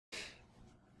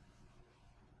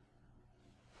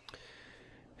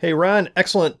Hey Ron,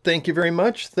 excellent. Thank you very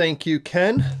much. Thank you,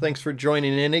 Ken. Thanks for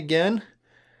joining in again.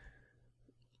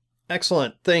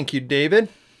 Excellent. Thank you, David.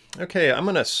 Okay, I'm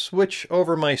going to switch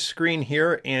over my screen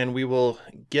here and we will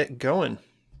get going.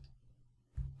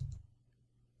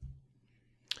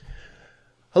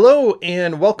 Hello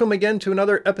and welcome again to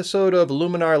another episode of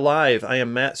Luminar Live. I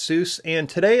am Matt Suess, and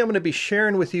today I'm going to be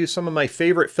sharing with you some of my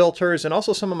favorite filters and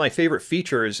also some of my favorite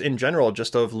features in general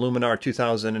just of Luminar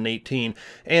 2018,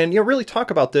 and really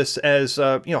talk about this as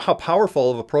how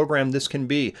powerful of a program this can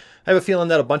be. I have a feeling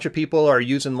that a bunch of people are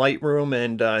using Lightroom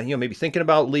and maybe thinking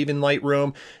about leaving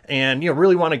Lightroom and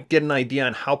really want to get an idea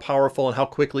on how powerful and how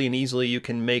quickly and easily you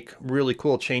can make really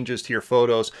cool changes to your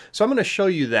photos. So I'm going to show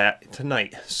you that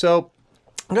tonight. So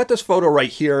I got this photo right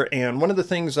here, and one of the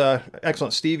things,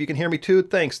 excellent, Steve, you can hear me too.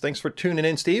 Thanks for tuning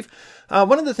in, Steve.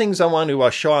 One of the things I want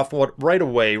to show off right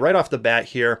away, right off the bat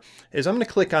here, is I'm going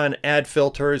to click on Add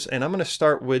Filters, and I'm going to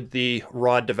start with the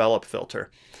Raw Develop filter.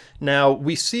 Now,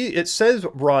 we see it says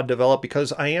Raw Develop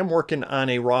because I am working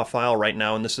on a RAW file right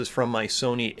now, and this is from my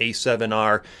Sony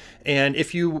a7R. And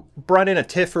if you brought in a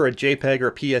TIFF or a JPEG or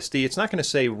a PSD, it's not going to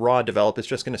say Raw Develop, it's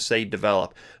just going to say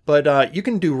Develop. But you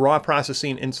can do RAW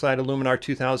processing inside of Luminar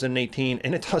 2018,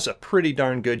 and it does a pretty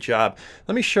darn good job.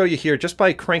 Let me show you here just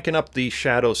by cranking up the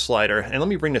shadow slider, and let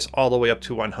me bring this all the way up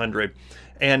to 100.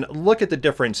 And look at the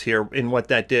difference here in what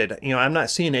that did. I'm not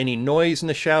seeing any noise in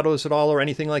the shadows at all or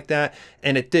anything like that.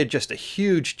 And it did just a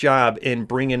huge job in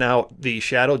bringing out the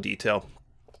shadow detail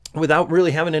without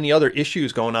really having any other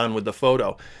issues going on with the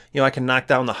photo. I can knock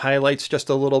down the highlights just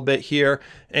a little bit here.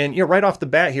 And right off the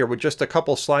bat here with just a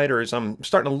couple sliders, I'm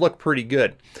starting to look pretty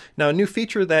good. Now, a new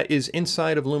feature that is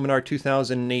inside of Luminar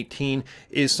 2018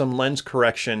 is some lens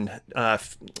correction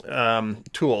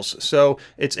tools. So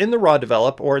it's in the Raw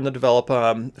Develop or in the Develop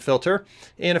filter.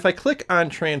 And if I click on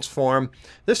Transform,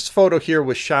 this photo here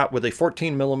was shot with a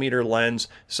 14mm lens.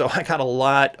 So I got a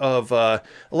lot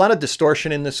of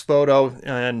distortion in this photo,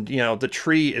 and the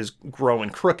tree is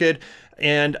growing crooked.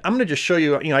 And I'm going to just show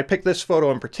you, I picked this photo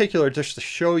in particular just to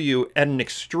show you at an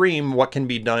extreme what can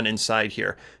be done inside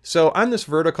here. So on this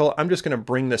vertical, I'm just going to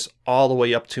bring this all the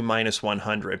way up to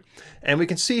 -100. And we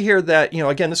can see here that,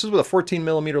 again, this is with a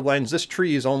 14mm lens. This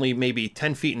tree is only maybe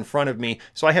 10 feet in front of me,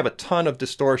 so I have a ton of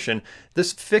distortion.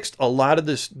 This fixed a lot of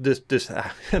this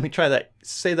let me try that,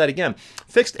 say that again.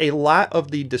 Fixed a lot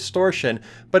of the distortion,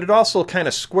 but it also kind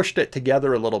of squished it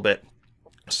together a little bit.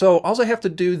 So all I have to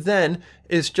do then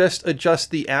is just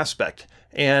adjust the aspect,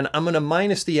 and I'm going to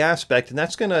minus the aspect, and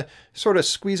that's going to sort of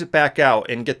squeeze it back out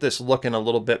and get this looking a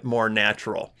little bit more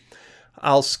natural.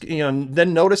 I'll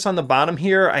then notice on the bottom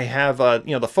here I have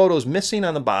the photos missing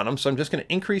on the bottom, so I'm just going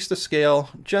to increase the scale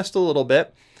just a little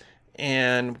bit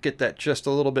and get that just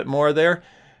a little bit more there,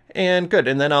 and good.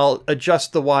 And then I'll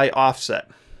adjust the Y offset,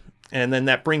 and then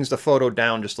that brings the photo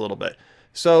down just a little bit.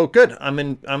 So good, I'm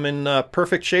in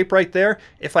perfect shape right there.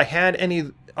 If I had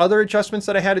any other adjustments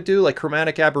that I had to do, like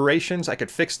chromatic aberrations, I could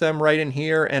fix them right in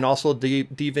here, and also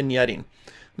de-vignetting.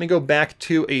 Let me go back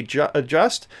to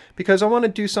adjust, because I want to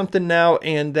do something now,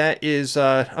 and that is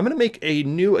I'm going to make a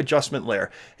new adjustment layer.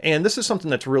 And this is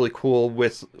something that's really cool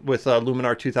with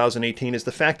Luminar 2018, is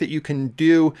the fact that you can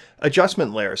do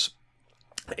adjustment layers.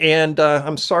 And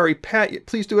I'm sorry, Pat,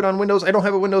 please do it on Windows. I don't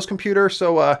have a Windows computer,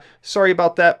 so sorry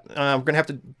about that. I'm going to have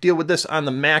to deal with this on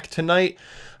the Mac tonight.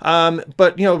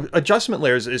 But, adjustment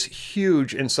layers is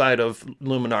huge inside of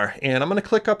Luminar. And I'm going to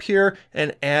click up here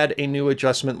and add a new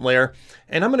adjustment layer.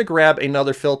 And I'm going to grab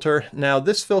another filter. Now,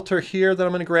 this filter here that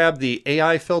I'm going to grab, the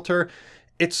AI filter,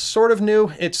 it's sort of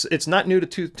new. It's not new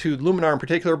to Luminar in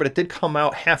particular, but it did come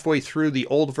out halfway through the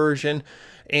old version.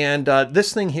 And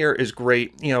this thing here is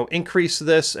great. Increase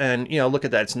this, and look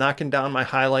at that. It's knocking down my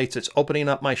highlights. It's opening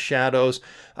up my shadows.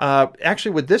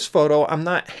 Actually, with this photo, I'm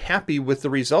not happy with the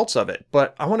results of it,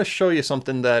 but I want to show you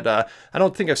something that I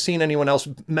don't think I've seen anyone else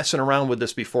messing around with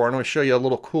this before. I want to show you a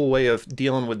little cool way of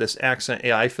dealing with this accent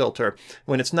AI filter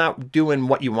when it's not doing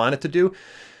what you want it to do.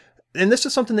 And this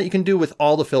is something that you can do with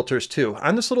all the filters too.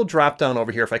 On this little drop down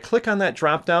over here, if I click on that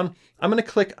drop down, I'm going to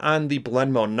click on the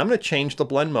blend mode, and I'm going to change the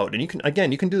blend mode. And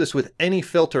you can do this with any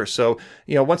filter. So,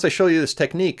 once I show you this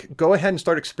technique, go ahead and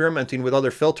start experimenting with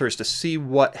other filters to see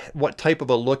what type of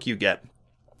a look you get.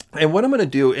 And what I'm going to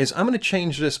do is I'm going to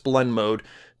change this blend mode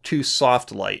to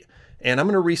soft light, and I'm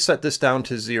going to reset this down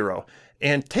to 0.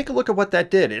 And take a look at what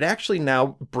that did. It actually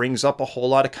now brings up a whole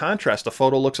lot of contrast. The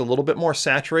photo looks a little bit more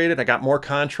saturated. I got more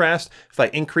contrast. If I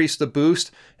increase the boost,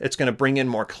 it's going to bring in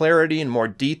more clarity and more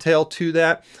detail to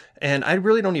that. And I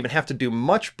really don't even have to do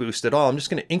much boost at all. I'm just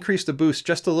going to increase the boost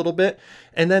just a little bit.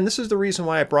 And then this is the reason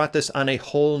why I brought this on a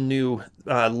whole new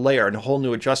layer, and a whole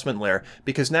new adjustment layer,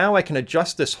 because now I can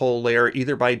adjust this whole layer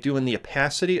either by doing the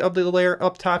opacity of the layer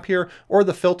up top here or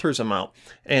the filters amount.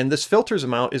 And this filters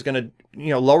amount is going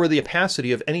to lower the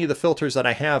opacity of any of the filters that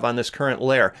I have on this current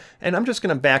layer. And I'm just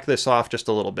going to back this off just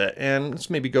a little bit, and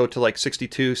let's maybe go to like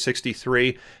 62,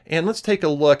 63, and let's take a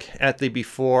look at the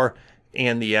before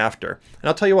and the after. And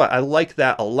I'll tell you what, I like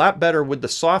that a lot better with the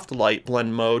soft light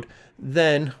blend mode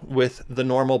than with the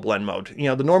normal blend mode.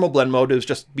 The normal blend mode is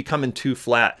just becoming too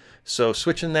flat. So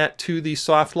switching that to the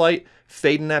soft light,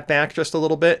 fading that back just a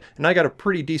little bit, and I got a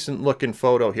pretty decent looking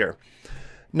photo here.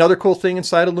 Another cool thing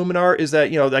inside of Luminar is that,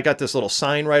 I got this little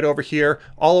sign right over here.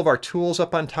 All of our tools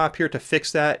up on top here to fix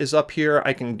that is up here.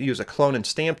 I can use a clone and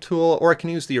stamp tool, or I can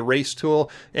use the erase tool.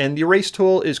 And the erase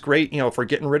tool is great, for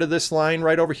getting rid of this line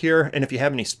right over here. And if you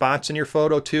have any spots in your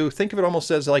photo too, think of it almost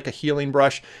as like a healing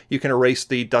brush. You can erase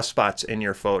the dust spots in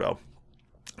your photo.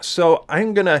 So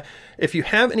if you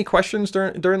have any questions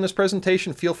during this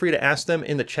presentation, feel free to ask them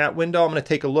in the chat window. I'm going to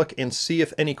take a look and see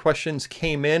if any questions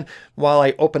came in while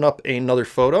I open up another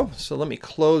photo. So let me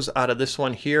close out of this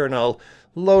one here, and I'll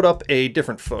load up a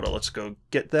different photo. Let's go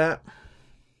get that.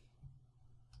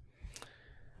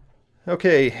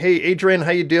 Okay, hey Adrian,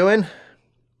 how you doing?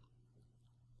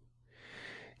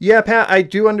 Yeah, Pat, I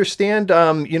do understand,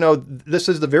 this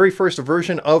is the very first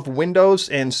version of Windows,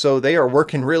 and so they are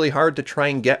working really hard to try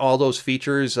and get all those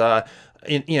features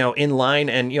in line,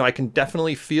 and I can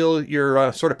definitely feel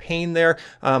your sort of pain there.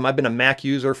 I've been a Mac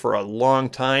user for a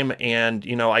long time, and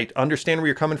I understand where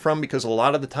you're coming from, because a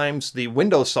lot of the times the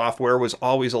Windows software was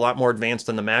always a lot more advanced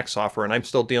than the Mac software, and I'm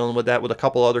still dealing with that with a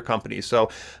couple other companies. So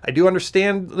I do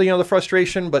understand the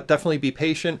frustration, but definitely be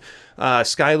patient.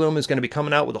 Skylum is going to be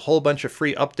coming out with a whole bunch of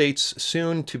free updates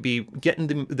soon to be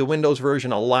getting the Windows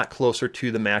version a lot closer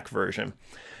to the Mac version,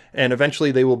 and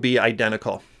eventually they will be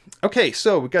identical. Okay,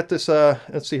 so we got this,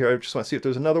 let's see here, I just want to see if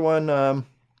there's another one.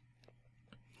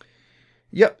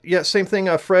 Yep, yeah, same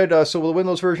thing, Fred. So will the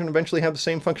Windows version eventually have the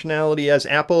same functionality as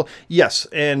Apple? Yes,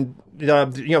 and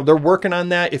they're working on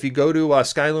that. If you go to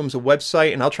Skylum's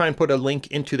website, and I'll try and put a link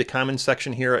into the comments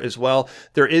section here as well,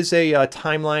 there is a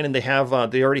timeline, and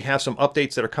they already have some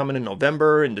updates that are coming in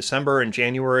November and December and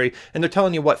January, and they're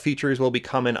telling you what features will be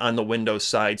coming on the Windows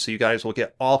side, so you guys will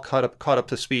get all caught up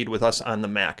to speed with us on the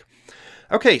Mac.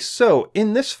 Okay, so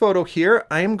in this photo here,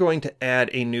 I am going to add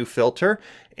a new filter,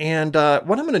 and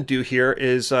what I'm going to do here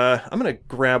is I'm going to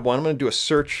grab one. I'm going to do a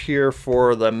search here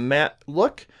for the matte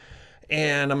look,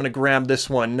 and I'm going to grab this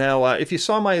one. Now, if you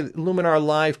saw my Luminar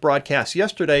Live broadcast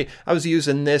yesterday, I was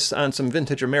using this on some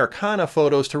vintage Americana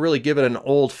photos to really give it an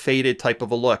old faded type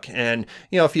of a look. And,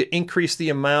 if you increase the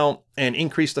amount and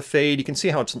increase the fade, you can see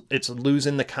how it's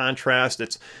losing the contrast.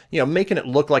 It's, making it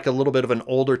look like a little bit of an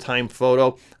older time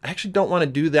photo. I actually don't want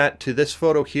to do that to this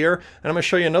photo here. And I'm going to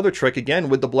show you another trick again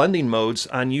with the blending modes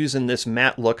on using this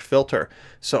matte look filter.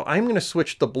 So I'm going to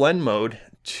switch the blend mode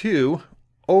to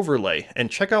overlay,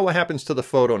 and check out what happens to the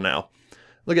photo now.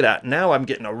 Look at that. Now I'm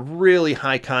getting a really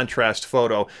high contrast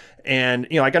photo, and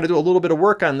I got to do a little bit of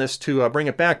work on this to bring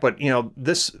it back. But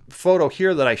this photo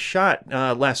here that I shot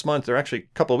last month, or actually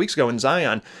a couple of weeks ago in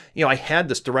Zion, I had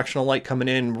this directional light coming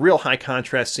in, real high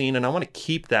contrast scene, and I want to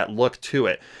keep that look to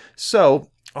it. So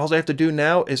all I have to do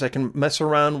now is I can mess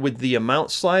around with the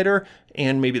amount slider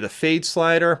and maybe the fade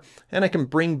slider, and I can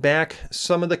bring back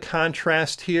some of the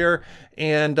contrast here,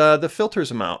 and the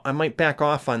filters amount, I might back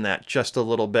off on that just a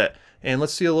little bit. And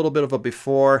let's see a little bit of a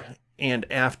before and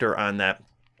after on that.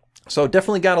 So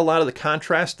definitely got a lot of the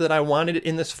contrast that I wanted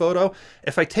in this photo.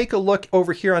 If I take a look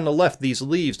over here on the left, these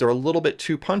leaves, they're a little bit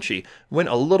too punchy. Went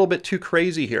a little bit too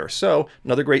crazy here. So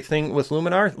another great thing with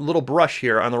Luminar, little brush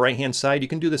here on the right hand side. You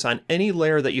can do this on any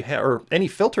layer that you have, or any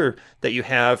filter that you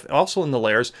have, also in the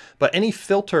layers, but any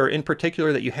filter in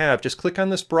particular that you have, just click on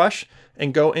this brush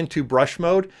and go into brush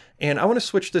mode. And I want to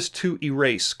switch this to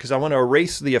erase, because I want to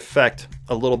erase the effect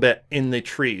a little bit in the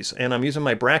trees. And I'm using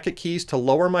my bracket keys to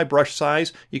lower my brush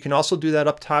size. You can also do that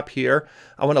up top here.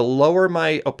 I want to lower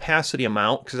my opacity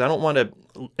amount, because I don't want to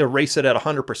erase it at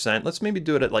 100%. Let's maybe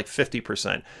do it at like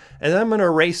 50%. And then I'm going to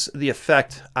erase the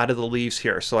effect out of the leaves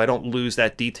here, so I don't lose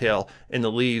that detail in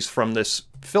the leaves from this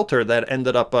filter that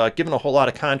ended up giving a whole lot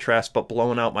of contrast but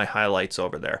blowing out my highlights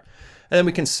over there. And then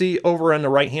we can see over on the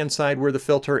right hand side where the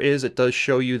filter is, it does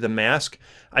show you the mask.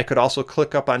 I could also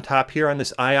click up on top here on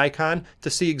this eye icon to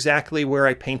see exactly where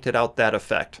I painted out that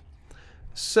effect.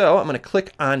 So I'm going to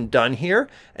click on done here,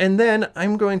 and then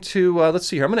I'm going to, let's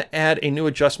see here, I'm going to add a new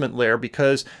adjustment layer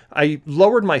because I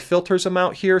lowered my filters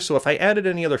amount here. So if I added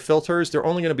any other filters, they're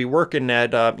only going to be working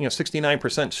at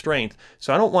 69% strength.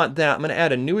 So I don't want that. I'm going to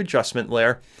add a new adjustment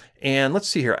layer, and let's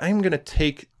see here, I'm going to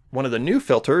take one of the new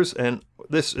filters, and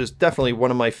this is definitely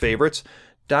one of my favorites,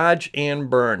 Dodge and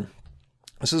Burn.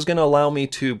 This is going to allow me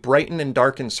to brighten and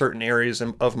darken certain areas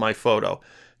of my photo.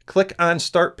 Click on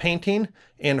Start Painting,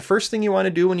 and the first thing you want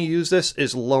to do when you use this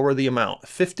is lower the amount.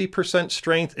 50%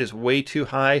 strength is way too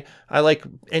high. I like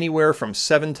anywhere from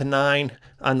 7 to 9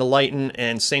 on the lighten,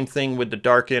 and same thing with the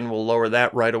darken. We'll lower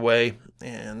that right away,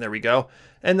 and there we go.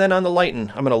 And then on the lighten,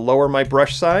 I'm going to lower my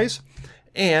brush size,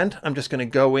 and I'm just going to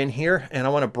go in here, and I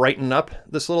want to brighten up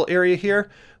this little area here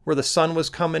where the sun was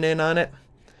coming in on it,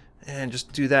 and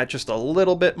just do that just a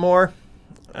little bit more.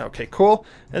 Okay, cool.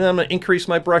 And then I'm going to increase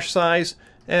my brush size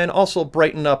and also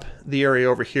brighten up the area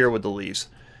over here with the leaves.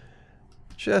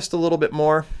 Just a little bit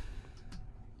more.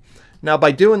 Now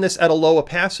by doing this at a low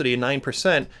opacity,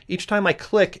 9%, each time I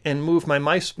click and move my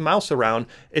mouse around,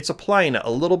 it's applying it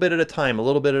a little bit at a time,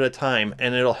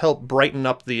 and it'll help brighten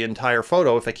up the entire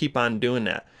photo if I keep on doing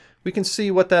that. We can see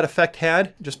what that effect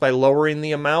had just by lowering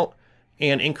the amount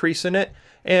and increasing it.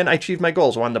 And I achieved my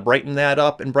goals. I wanted to brighten that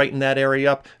up and brighten that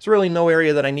area up. There's really no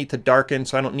area that I need to darken,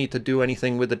 so I don't need to do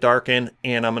anything with the darken,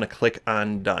 and I'm going to click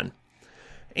on done.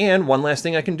 And one last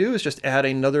thing I can do is just add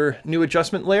another new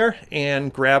adjustment layer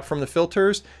and grab from the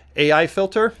filters, AI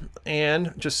filter,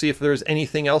 and just see if there's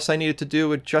anything else I needed to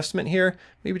do adjustment here.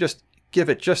 Maybe just give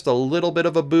it just a little bit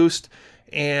of a boost,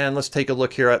 and let's take a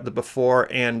look here at the before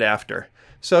and after.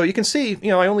 So you can see,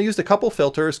 I only used a couple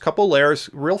filters, couple layers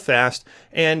real fast,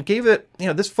 and gave it,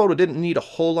 this photo didn't need a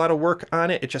whole lot of work on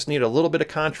it. It just needed a little bit of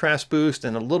contrast boost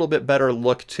and a little bit better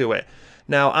look to it.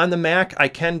 Now on the Mac, I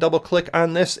can double click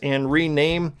on this and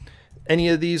rename any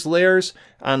of these layers.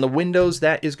 On the Windows,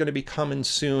 that is going to be coming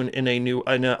soon in an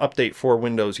update for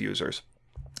Windows users.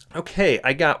 Okay,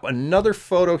 I got another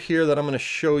photo here that I'm going to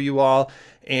show you all,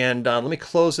 and let me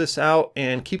close this out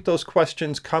and keep those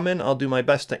questions coming. I'll do my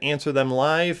best to answer them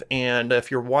live, and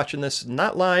if you're watching this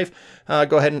not live,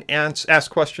 go ahead and ask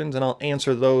questions and I'll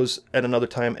answer those at another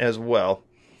time as well.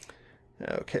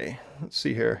 Okay, let's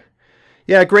see here.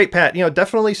 Yeah, great, Pat.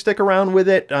 Definitely stick around with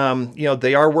it.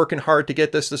 They are working hard to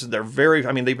get this. This is their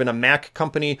they've been a Mac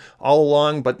company all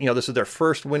along, but, this is their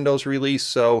first Windows release.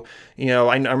 So, I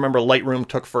remember Lightroom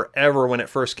took forever when it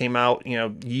first came out,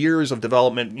 years of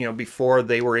development, before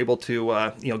they were able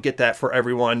to, get that for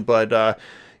everyone. But,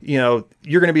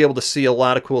 you're going to be able to see a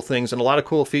lot of cool things, and a lot of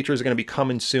cool features are going to be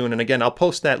coming soon. And again, I'll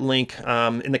post that link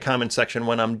in the comment section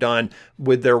when I'm done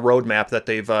with their roadmap that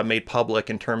they've made public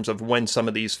in terms of when some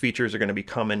of these features are going to be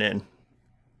coming in.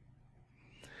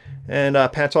 And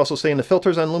Pat's also saying the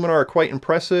filters on Luminar are quite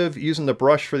impressive. Using the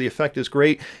brush for the effect is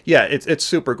great. Yeah, it's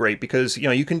super great because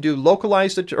you can do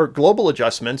localized or global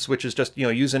adjustments, which is just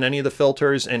using any of the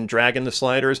filters and dragging the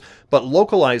sliders. But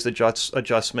localized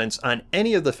adjustments on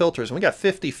any of the filters, and we got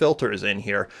 50 filters in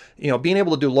here. Being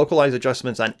able to do localized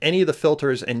adjustments on any of the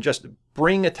filters and just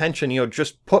bring attention.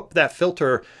 Just put that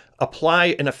filter.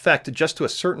 Apply an effect just to a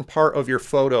certain part of your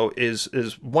photo is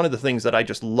one of the things that I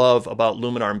just love about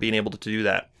Luminar and being able to do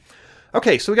that.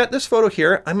 Okay, so we got this photo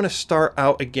here. I'm going to start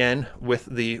out again with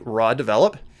the raw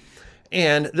develop.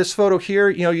 And this photo here,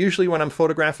 usually when I'm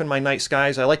photographing my night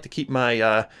skies, I like to keep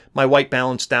my my white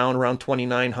balance down around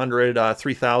 2900,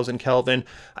 3000 Kelvin.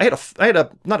 I had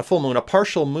a not a full moon, a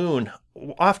partial moon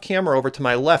off camera over to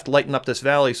my left lighting up this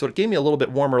valley, so it gave me a little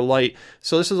bit warmer light.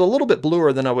 So this is a little bit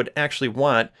bluer than I would actually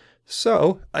want.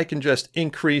 So I can just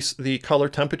increase the color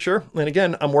temperature. And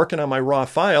again, I'm working on my raw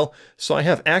file, so I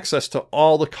have access to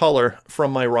all the color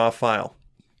from my raw file.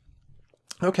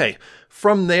 Okay,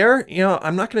 from there,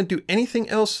 I'm not going to do anything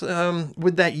else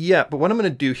with that yet, but what I'm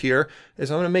going to do here is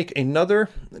I'm going to make another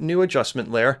new adjustment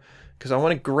layer because I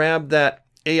want to grab that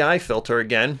AI filter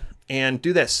again and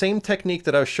do that same technique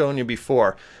that I was showing you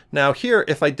before. Now here,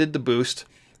 if I did the boost,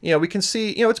 we can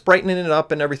see, it's brightening it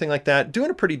up and everything like that,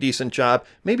 doing a pretty decent job,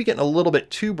 maybe getting a little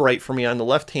bit too bright for me on the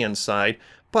left-hand side,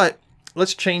 but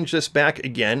let's change this back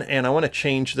again, and I want to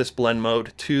change this blend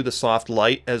mode to the soft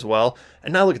light as well.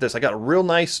 And now look at this, I got a real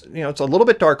nice, it's a little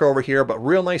bit dark over here, but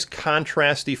real nice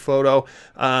contrasty photo.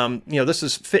 This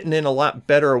is fitting in a lot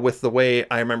better with the way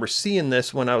I remember seeing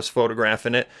this when I was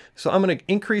photographing it. So I'm going to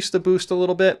increase the boost a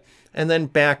little bit, and then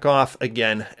back off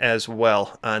again as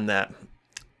well on that.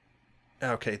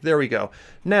 Okay, there we go.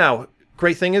 Now,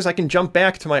 Great thing is I can jump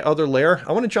back to my other layer.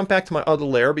 I want to jump back to my other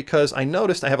layer because I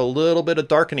noticed I have a little bit of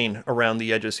darkening around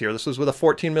the edges here. This was with a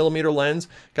 14mm lens.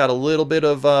 Got a little bit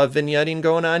of vignetting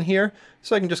going on here.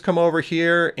 So I can just come over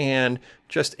here and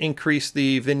just increase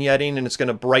the vignetting, and it's going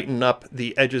to brighten up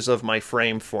the edges of my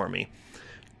frame for me.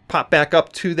 Pop back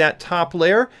up to that top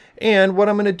layer, and what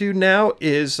I'm going to do now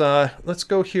is let's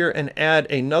go here and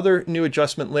add another new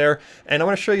adjustment layer, and I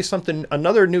want to show you something,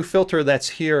 another new filter that's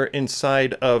here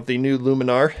inside of the new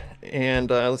Luminar. And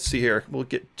let's see here, we'll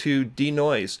get to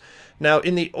denoise. Now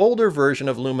in the older version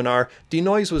of Luminar,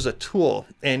 denoise was a tool,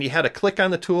 and you had to click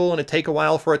on the tool and it'd take a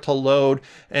while for it to load,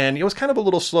 and it was kind of a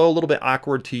little slow, a little bit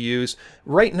awkward to use.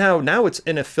 Right now it's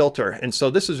in a filter, and so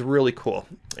this is really cool.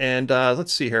 And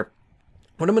let's see here.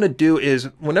 What I'm going to do is,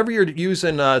 whenever you're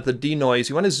using the denoise,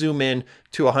 you want to zoom in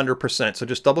to 100%. So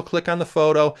just double click on the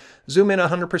photo, zoom in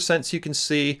 100% so you can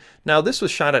see. Now this was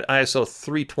shot at ISO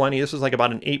 320. This was like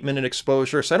about an 8-minute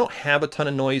exposure, so I don't have a ton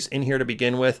of noise in here to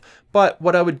begin with. But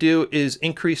what I would do is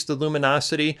increase the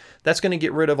luminosity. That's going to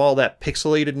get rid of all that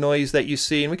pixelated noise that you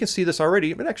see. And we can see this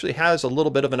already. It actually has a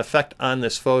little bit of an effect on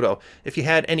this photo. If you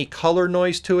had any color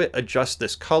noise to it, adjust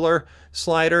this color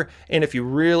slider. And if you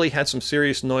really had some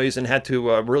serious noise and had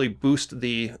to really boost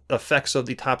the effects of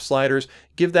the top sliders,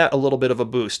 give that a little bit of a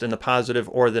boost in the positive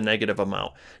or the negative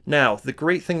amount. Now, the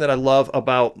great thing that I love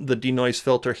about the denoise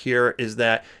filter here is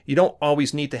that you don't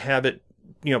always need to have it,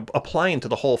 you know, applying to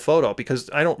the whole photo, because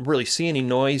I don't really see any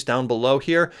noise down below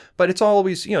here, but it's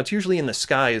always, you know, it's usually in the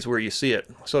sky is where you see it.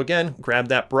 So again, grab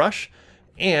that brush,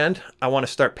 and I want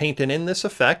to start painting in this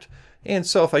effect. And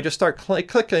so if I just start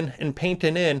clicking and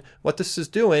painting in, what this is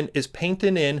doing is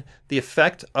painting in the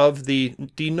effect of the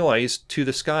denoise to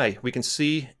the sky. We can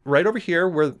see right over here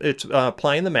where it's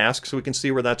applying the mask, so we can see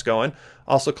where that's going.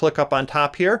 Also click up on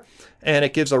top here, and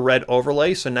it gives a red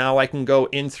overlay. So now I can go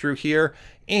in through here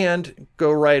and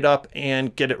go right up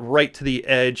and get it right to the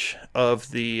edge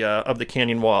of the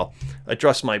canyon wall.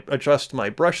 Adjust my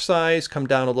brush size, come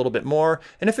down a little bit more,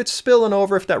 and if it's spilling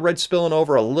over, if that red's spilling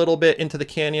over a little bit into the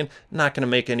canyon, not going to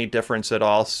make any difference at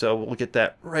all. So we'll get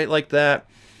that right like that,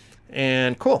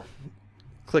 and cool.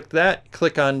 Click that,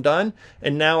 click on done,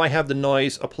 and now I have the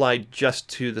noise applied just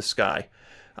to the sky.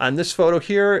 On this photo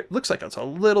here, it looks like it's a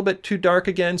little bit too dark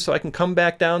again, so I can come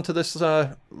back down to this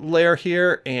layer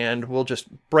here, and we'll just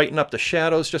brighten up the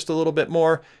shadows just a little bit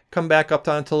more. Come back up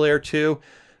onto layer 2.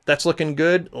 That's looking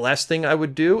good. Last thing I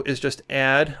would do is just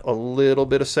add a little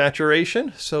bit of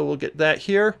saturation. So we'll get that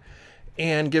here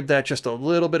and give that just a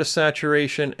little bit of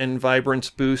saturation and vibrance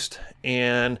boost.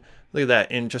 And look at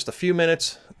that, in just a few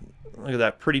minutes, look at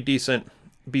that, pretty decent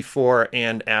before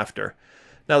and after.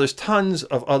 Now there's tons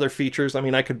of other features. I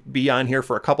mean, I could be on here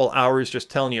for a couple hours just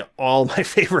telling you all my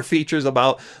favorite features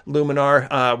about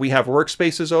Luminar. We have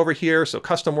workspaces over here, so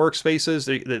custom workspaces.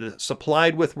 They're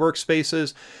supplied with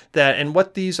workspaces that, and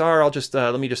what these are, I'll just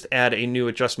let me just add a new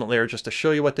adjustment layer just to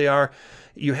show you what they are.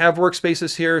 You have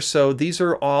workspaces here, so these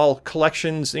are all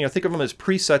collections. You know, think of them as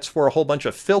presets for a whole bunch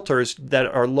of filters that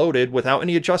are loaded without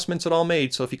any adjustments at all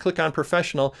made. So if you click on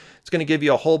professional, it's going to give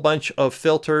you a whole bunch of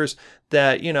filters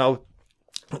that, you know,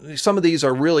 some of these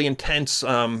are really intense,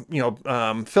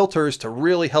 filters to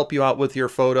really help you out with your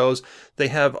photos. They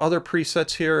have other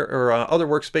presets here, or other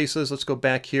workspaces. Let's go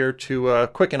back here to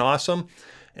Quick and Awesome.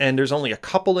 And there's only a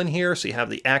couple in here. So you have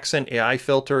the Accent AI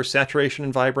filter, Saturation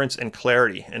and Vibrance, and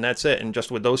Clarity. And that's it. And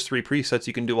just with those 3 presets,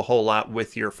 you can do a whole lot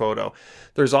with your photo.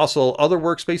 There's also other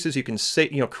workspaces. You can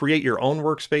create your own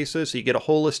workspaces. So you get a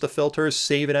whole list of filters,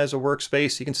 save it as a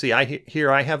workspace. You can see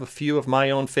here I have a few of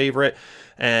my own favorite.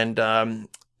 And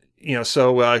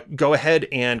go ahead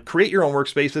and create your own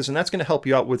workspaces, and that's going to help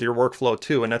you out with your workflow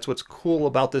too. And that's what's cool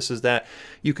about this, is that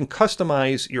you can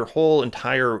customize your whole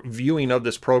entire viewing of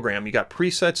this program. You got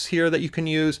presets here that you can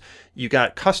use. You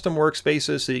got custom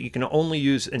workspaces so you can only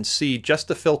use and see just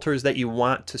the filters that you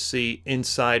want to see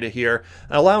inside of here,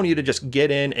 allowing you to just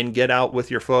get in and get out with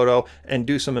your photo and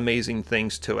do some amazing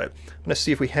things to it. I'm going to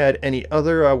see if we had any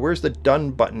other, where's the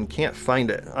done button? Can't find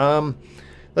it.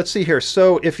 Let's see here.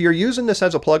 So if you're using this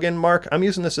as a plugin, Mark, I'm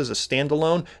using this as a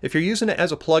standalone. If you're using it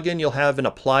as a plugin, you'll have an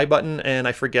apply button, and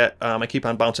I forget, I keep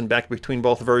on bouncing back between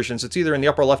both versions. It's either in the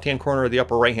upper left-hand corner or the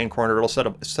upper right-hand corner.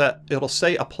 It'll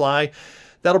say apply.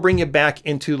 That'll bring you back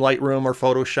into Lightroom or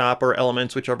Photoshop or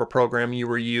Elements, whichever program you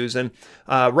were using.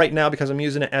 Right now, because I'm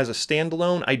using it as a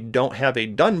standalone, I don't have a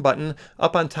done button.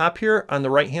 Up on top here on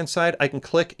the right-hand side, I can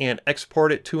click and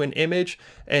export it to an image,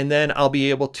 and then I'll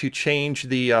be able to change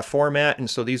the format. And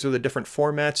so these are the different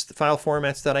formats, the file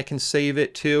formats that I can save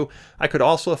it to. I could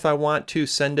also, if I want to,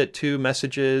 send it to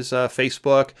Messages,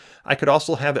 Facebook. I could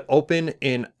also have it open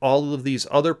in all of these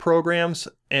other programs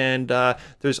And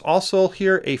there's also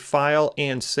here a file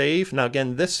and save. Now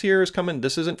again, this here is coming.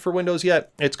 This isn't for Windows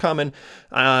yet. It's coming.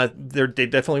 They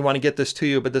definitely want to get this to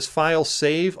you, but this file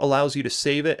save allows you to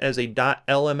save it as a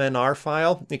 .lmnr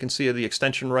file. You can see the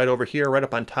extension right over here, right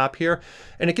up on top here.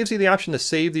 And it gives you the option to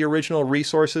save the original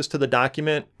resources to the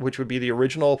document, which would be the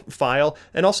original file,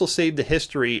 and also save the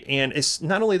history. And it's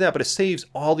not only that, but it saves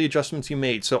all the adjustments you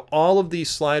made. So all of these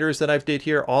sliders that I've did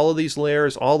here, all of these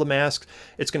layers, all the masks,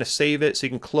 it's going to save it so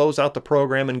you can close out the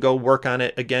program and go work on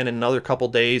it again in another couple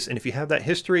days. And if you have that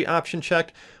history option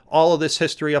checked, all of this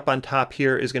history up on top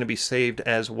here is going to be saved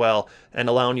as well, and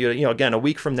allowing you to, again, a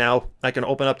week from now, I can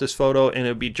open up this photo and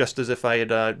it would be just as if I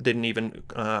had didn't even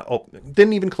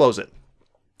close it.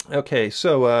 Okay,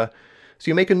 so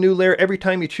you make a new layer every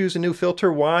time you choose a new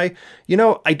filter. Why?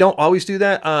 I don't always do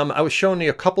that. I was showing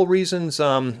you a couple reasons,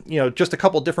 just a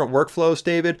couple different workflows,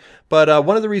 David. But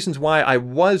one of the reasons why I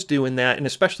was doing that, and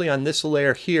especially on this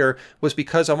layer here, was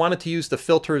because I wanted to use the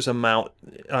filters amount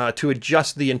to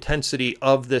adjust the intensity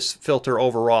of this filter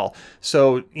overall.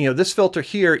 So, this filter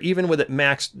here, even with it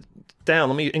maxed down,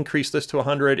 let me increase this to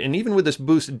 100, and even with this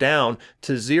boost down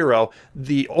to 0,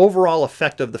 the overall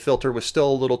effect of the filter was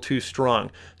still a little too strong.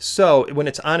 So when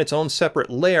it's on its own separate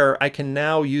layer, I can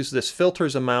now use this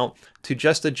filters amount to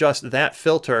just adjust that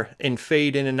filter and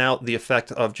fade in and out the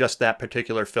effect of just that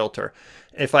particular filter.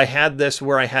 If I had this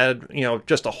where I had,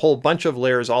 just a whole bunch of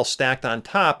layers all stacked on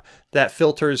top, that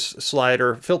filters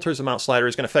amount slider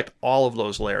is going to affect all of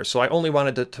those layers. So I only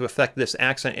wanted to affect this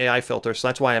accent AI filter, so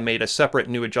that's why I made a separate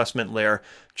new adjustment layer,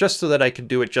 just so that I could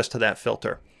do it just to that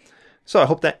filter. So I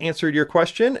hope that answered your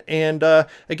question. And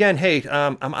again, hey,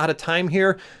 I'm out of time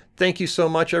here. Thank you so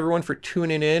much, everyone, for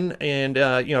tuning in. And,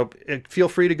 feel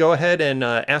free to go ahead and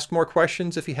ask more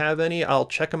questions if you have any. I'll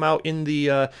check them out in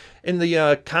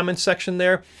the comments section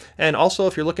there. And also,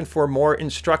 if you're looking for more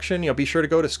instruction, be sure to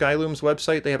go to Skyloom's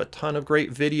website. They have a ton of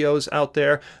great videos out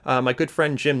there. My good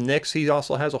friend Jim Nix, he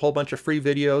also has a whole bunch of free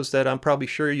videos that I'm probably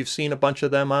sure you've seen a bunch of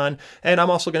them on. And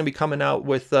I'm also going to be coming out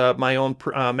with my own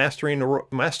Mastering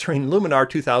Luminar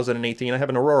 2018. I have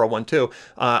an Aurora one too,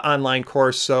 online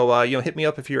course. So, hit me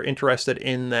up if you're interested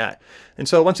in that. And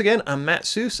so once again, I'm Matt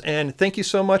Suess, and thank you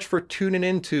so much for tuning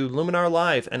in to Luminar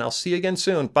Live, and I'll see you again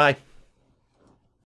soon. Bye.